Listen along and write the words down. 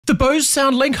The Bose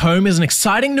SoundLink Home is an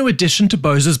exciting new addition to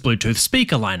Bose's Bluetooth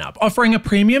speaker lineup, offering a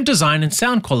premium design and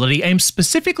sound quality aimed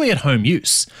specifically at home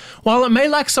use. While it may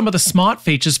lack some of the smart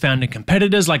features found in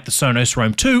competitors like the Sonos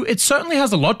Roam 2, it certainly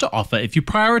has a lot to offer if you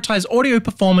prioritize audio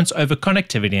performance over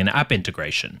connectivity and app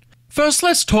integration. First,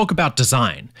 let's talk about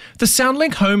design. The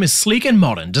SoundLink Home is sleek and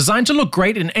modern, designed to look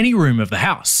great in any room of the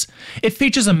house. It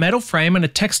features a metal frame and a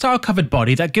textile-covered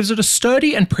body that gives it a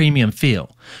sturdy and premium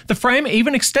feel. The frame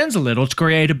even extends a little to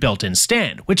create a built-in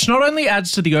stand, which not only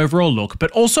adds to the overall look but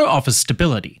also offers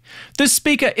stability. This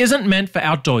speaker isn't meant for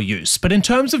outdoor use, but in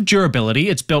terms of durability,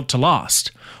 it's built to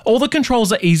last. All the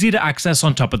controls are easy to access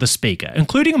on top of the speaker,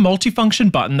 including a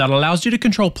multifunction button that allows you to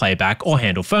control playback or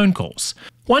handle phone calls.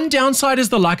 One downside is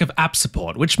the lack of app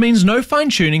support, which means no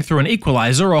fine-tuning through an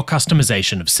equalizer or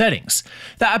customization of settings.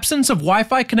 The absence of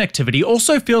Wi-Fi connectivity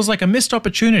also feels like a missed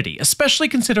opportunity, especially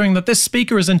considering that this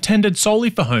speaker is intended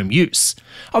solely for home use.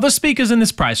 Other speakers in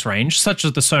this price range, such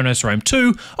as the Sonos Roam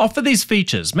 2, offer these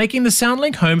features, making the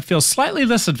SoundLink Home feel slightly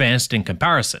less advanced in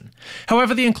comparison.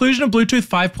 However, the inclusion of Bluetooth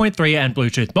 5.3 and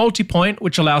Bluetooth multipoint,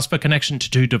 which allows for connection to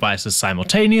two devices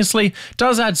simultaneously,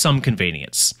 does add some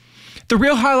convenience. The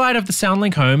real highlight of the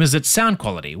SoundLink Home is its sound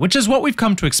quality, which is what we've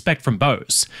come to expect from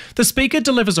Bose. The speaker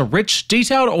delivers a rich,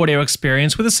 detailed audio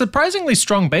experience with a surprisingly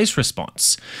strong bass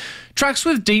response. Tracks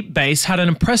with deep bass had an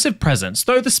impressive presence,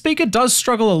 though the speaker does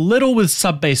struggle a little with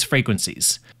sub-bass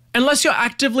frequencies. Unless you're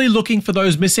actively looking for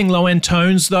those missing low-end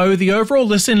tones, though, the overall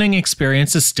listening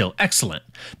experience is still excellent.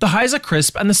 The highs are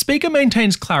crisp, and the speaker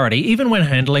maintains clarity even when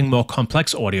handling more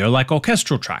complex audio like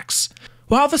orchestral tracks.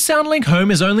 While the SoundLink Home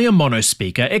is only a mono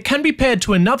speaker, it can be paired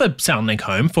to another SoundLink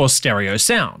Home for stereo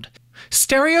sound.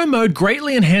 Stereo mode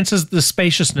greatly enhances the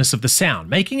spaciousness of the sound,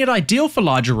 making it ideal for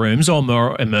larger rooms or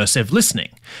more immersive listening.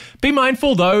 Be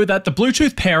mindful though that the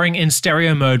Bluetooth pairing in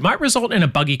stereo mode might result in a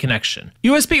buggy connection.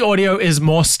 USB audio is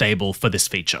more stable for this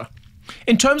feature.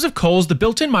 In terms of calls, the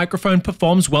built-in microphone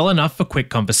performs well enough for quick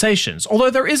conversations, although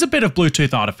there is a bit of Bluetooth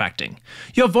artifacting.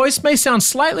 Your voice may sound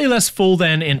slightly less full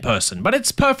than in person, but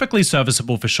it's perfectly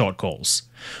serviceable for short calls.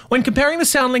 When comparing the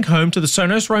SoundLink Home to the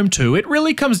Sonos Roam 2, it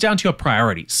really comes down to your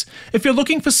priorities. If you're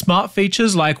looking for smart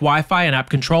features like Wi-Fi and app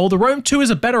control, the Roam 2 is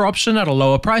a better option at a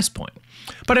lower price point.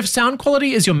 But if sound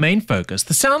quality is your main focus,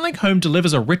 the SoundLink Home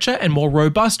delivers a richer and more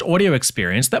robust audio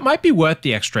experience that might be worth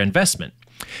the extra investment.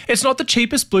 It's not the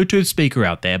cheapest Bluetooth speaker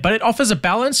out there, but it offers a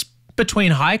balance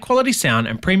between high quality sound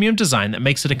and premium design that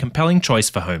makes it a compelling choice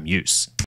for home use.